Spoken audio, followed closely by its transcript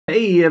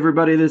Hey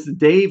everybody, this is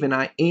Dave and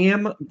I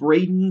am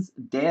Braden's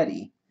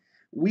daddy.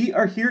 We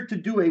are here to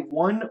do a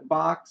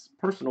one-box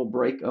personal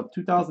break of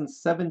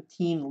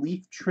 2017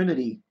 Leaf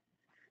Trinity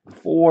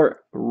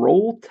for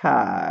Roll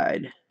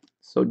Tide.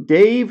 So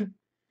Dave,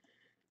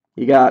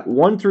 you got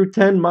 1 through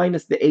 10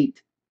 minus the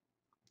 8.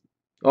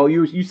 Oh,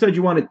 you said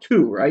you wanted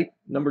 2, right?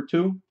 Number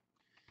 2?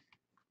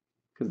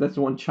 Because that's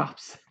the one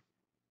Chops.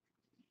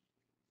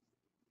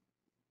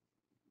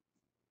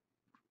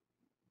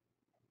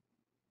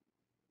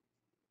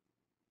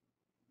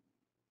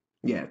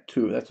 Yeah,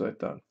 2, that's what I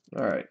thought.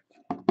 All right.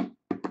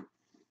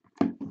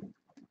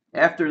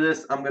 After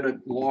this, I'm going to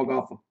log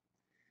off of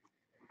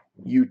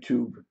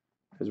YouTube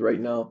because right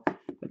now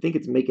I think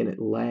it's making it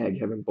lag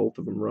having both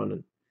of them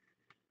running.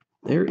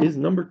 There is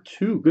number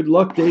 2. Good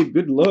luck, Dave.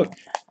 Good luck.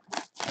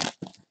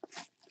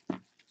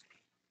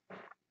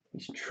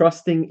 He's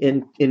trusting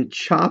in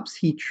Chops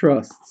he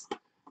trusts.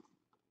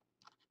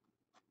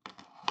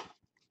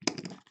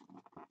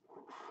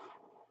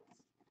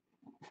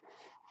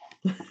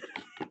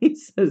 He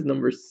says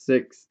number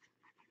 6.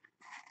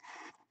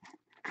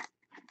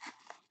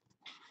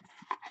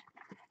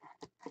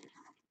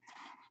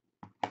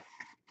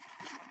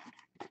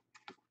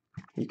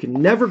 You can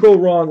never go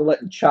wrong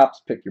letting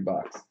Chops pick your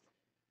box.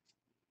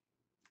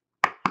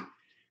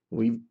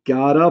 We've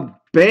got a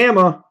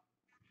Bama.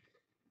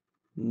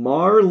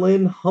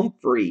 Marlon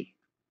Humphrey.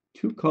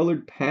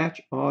 2-colored patch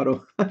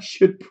auto. I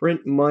should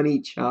print money,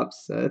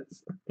 Chops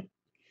says.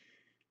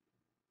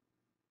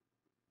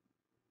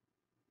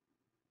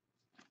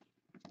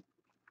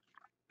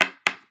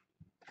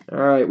 All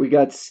right, we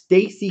got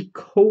Stacy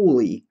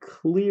Coley,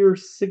 clear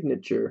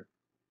signature.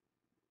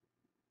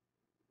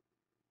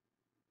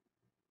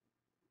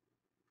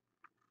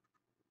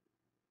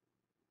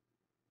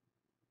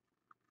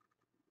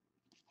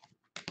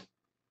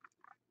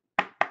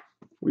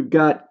 We've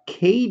got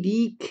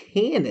KD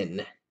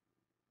Cannon,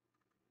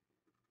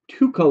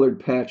 2-colored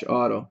patch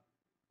auto,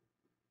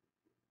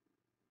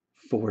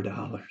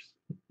 $4.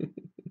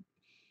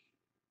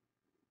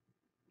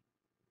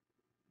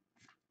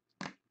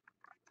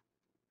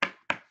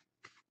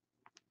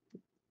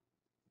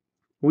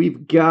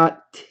 We've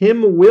got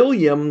Tim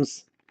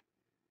Williams,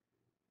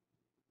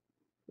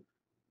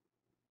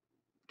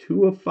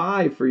 2 of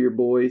 5 for your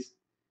boys.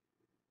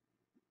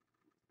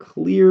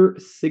 Clear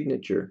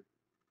signature.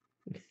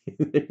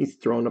 He's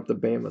throwing up the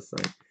Bama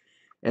sign.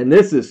 And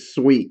this is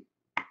sweet.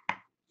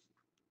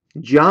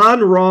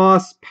 John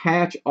Ross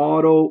patch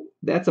auto.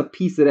 That's a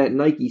piece of that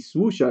Nike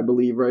swoosh, I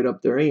believe, right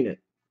up there, ain't it?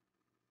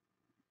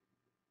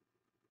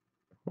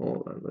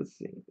 Hold on, let's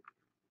see.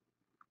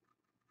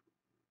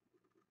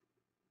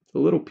 It's a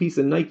little piece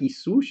of Nike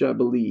swoosh, I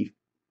believe.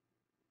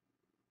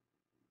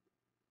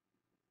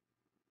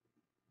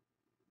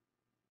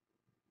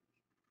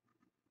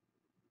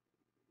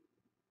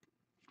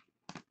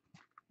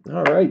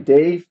 All right,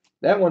 Dave.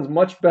 That one's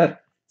much better.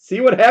 See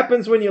what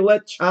happens when you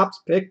let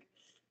Chops pick?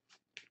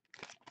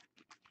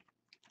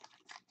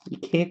 You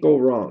can't go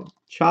wrong.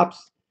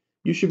 Chops,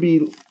 you should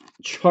be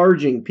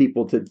charging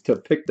people to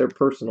pick their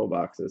personal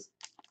boxes.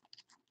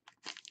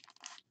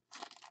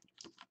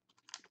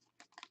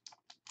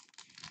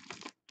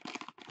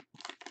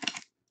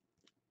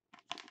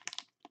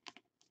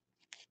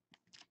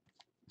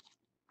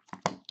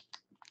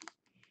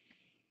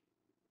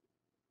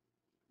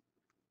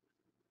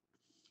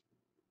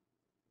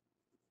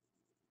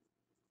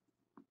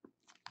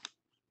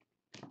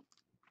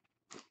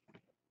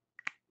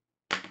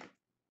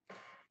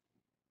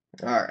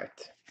 All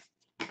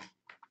right.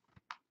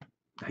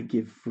 I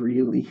give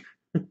freely.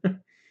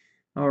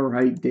 All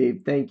right,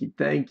 Dave. Thank you.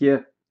 Thank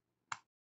you.